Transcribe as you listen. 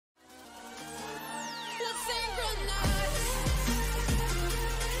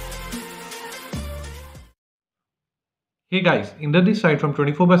Hey guys, Inder this side from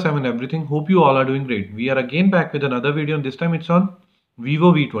 24/7 everything. Hope you all are doing great. We are again back with another video and this time it's on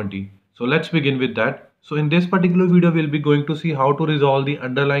Vivo V20. So let's begin with that. So in this particular video we'll be going to see how to resolve the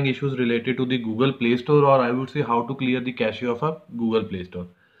underlying issues related to the Google Play Store, or I would say how to clear the cache of a Google Play Store.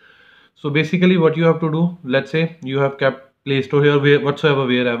 So basically what you have to do, let's say you have kept Play Store here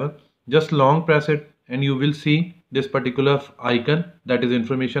wherever, just long press it and you will see this particular icon, that is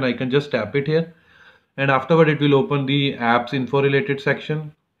information icon. Just tap it here and afterward it will open the apps info related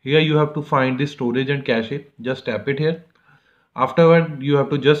section. Here you have to find the storage and cache. Just tap it here. Afterward you have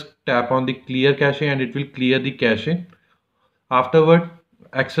to just tap on the clear cache and it will clear the cache. Afterward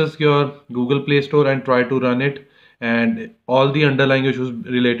access your Google Play Store and try to run it, and all the underlying issues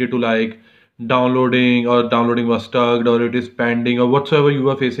related to like downloading was stuck or it is pending or whatsoever you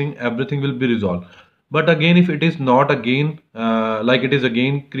are facing, everything will be resolved. But again, if it is not again like it is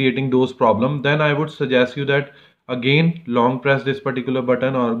again creating those problems, then I would suggest you that again long press this particular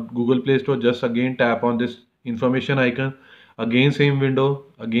button or Google Play Store, just again tap on this information icon, again same window,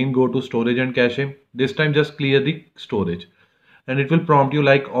 again go to storage and cache. This time just clear the storage and it will prompt you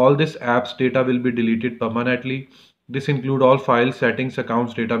like all this apps data will be deleted permanently. This include all files, settings,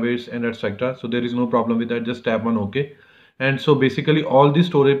 accounts, database and etc. So there is no problem with that. Just tap on OK. And so basically all the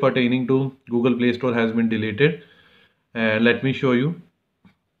storage pertaining to Google Play Store has been deleted. And let me show you.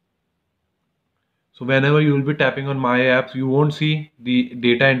 So whenever you will be tapping on my apps, you won't see the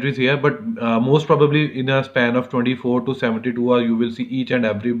data entries here, but most probably in a span of 24 to 72 hours, you will see each and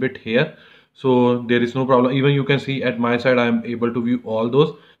every bit here. So there is no problem. Even you can see at my side, I am able to view all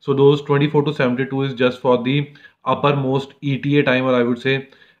those. So those 24 to 72 is just for the uppermost ETA time, or I would say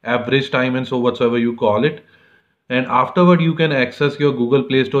average time, and so whatsoever you call it. And afterward you can access your Google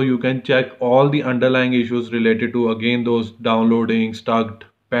Play Store. You can check all the underlying issues related to again those downloading, stuck,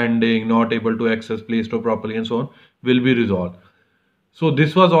 pending, not able to access Play Store properly and so on will be resolved. So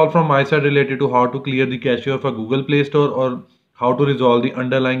this was all from my side related to how to clear the cache of a Google Play Store or how to resolve the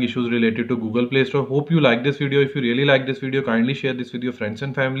underlying issues related to Google Play Store. Hope you like this video. If you really like this video, kindly share this with your friends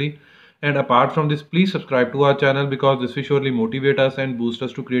and family. And apart from this, please subscribe to our channel because this will surely motivate us and boost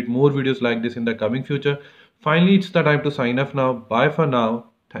us to create more videos like this in the coming future. Finally, it's the time to sign off now. Bye for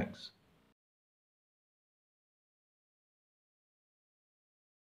now. Thanks.